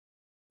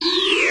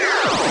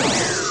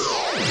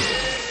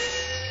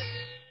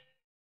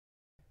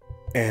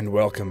And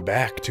welcome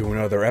back to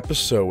another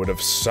episode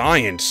of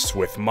Science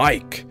with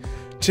Mike.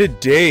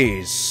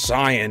 Today's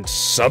science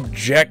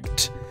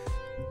subject,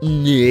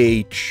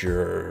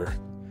 nature.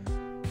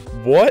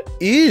 What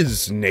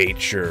is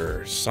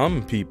nature?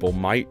 Some people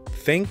might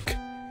think.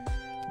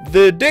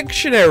 The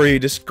dictionary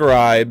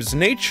describes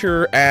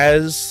nature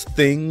as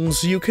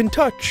things you can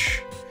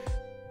touch,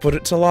 but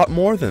it's a lot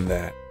more than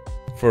that.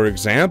 For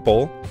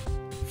example,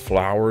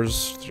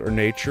 flowers are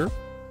nature.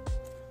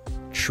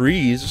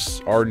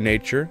 Trees are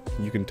nature.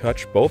 You can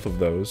touch both of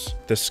those.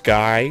 The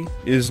sky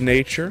is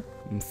nature,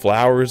 and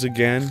flowers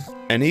again.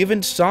 And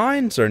even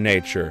signs are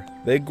nature.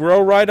 They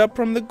grow right up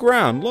from the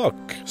ground,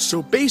 look.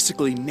 So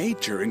basically,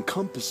 nature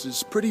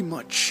encompasses pretty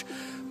much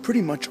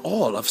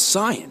all of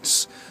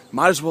science.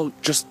 Might as well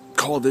just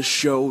call this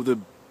show the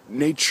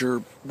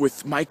Nature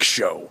with Mike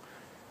Show.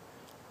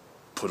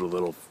 Put a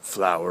little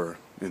flower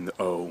in the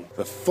O.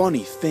 The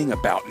funny thing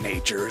about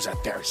nature is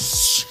that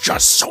there's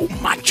just so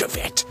much of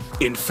it.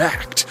 In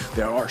fact,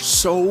 there are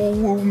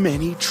so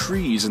many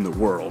trees in the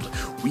world,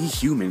 we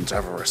humans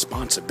have a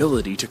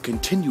responsibility to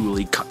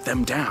continually cut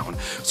them down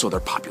so their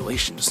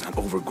population does not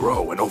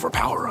overgrow and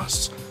overpower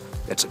us.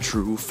 That's a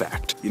true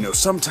fact. You know,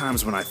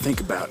 sometimes when I think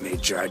about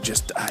nature,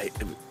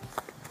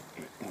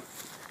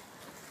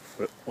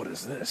 What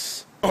is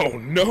this? Oh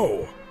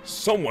no!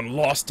 Someone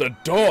lost a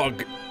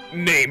dog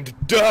named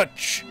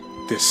Dutch!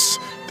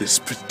 This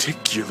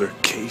particular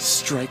case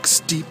strikes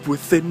deep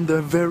within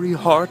the very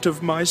heart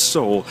of my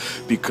soul,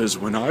 because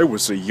when I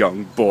was a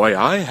young boy,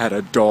 I had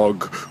a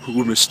dog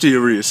who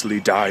mysteriously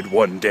died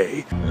one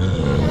day.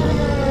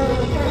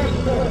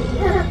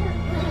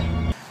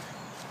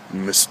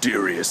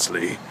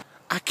 Mysteriously.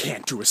 I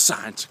can't do a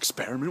science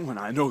experiment when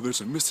I know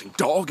there's a missing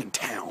dog in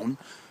town.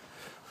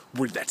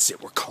 That's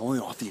it, we're calling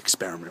off the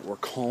experiment. We're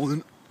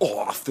calling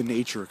off the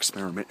nature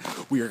experiment.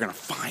 We are gonna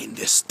find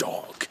this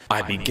dog.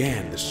 I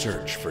began the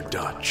search for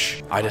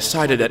Dutch. I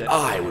decided that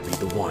I would be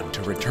the one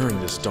to return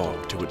this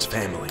dog to its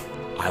family.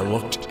 I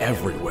looked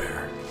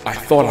everywhere. I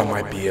thought I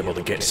might be able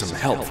to get some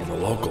help from the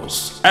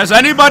locals. Has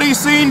anybody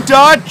seen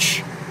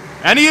Dutch?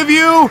 Any of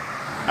you?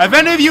 Have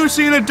any of you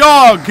seen a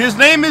dog? His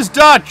name is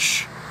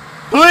Dutch.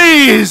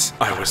 Please!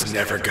 I was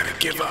never gonna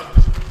give up.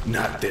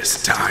 Not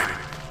this time.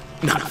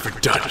 Not for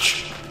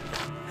Dutch.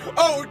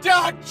 Oh,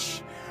 Dutch!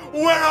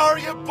 Where are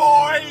you,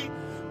 boy?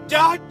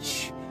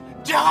 Dutch!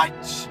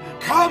 Dutch!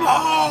 Come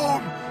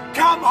home!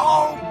 Come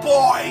home,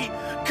 boy!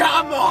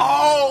 Come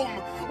home!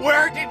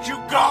 Where did you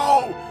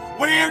go?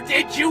 Where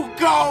did you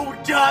go,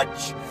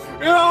 Dutch?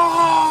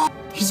 Oh!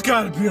 He's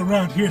gotta be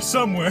around here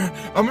somewhere.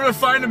 I'm gonna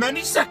find him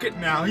any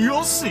second now.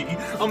 You'll see.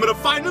 I'm gonna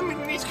find him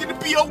and he's gonna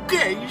be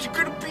okay. He's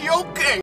gonna be okay.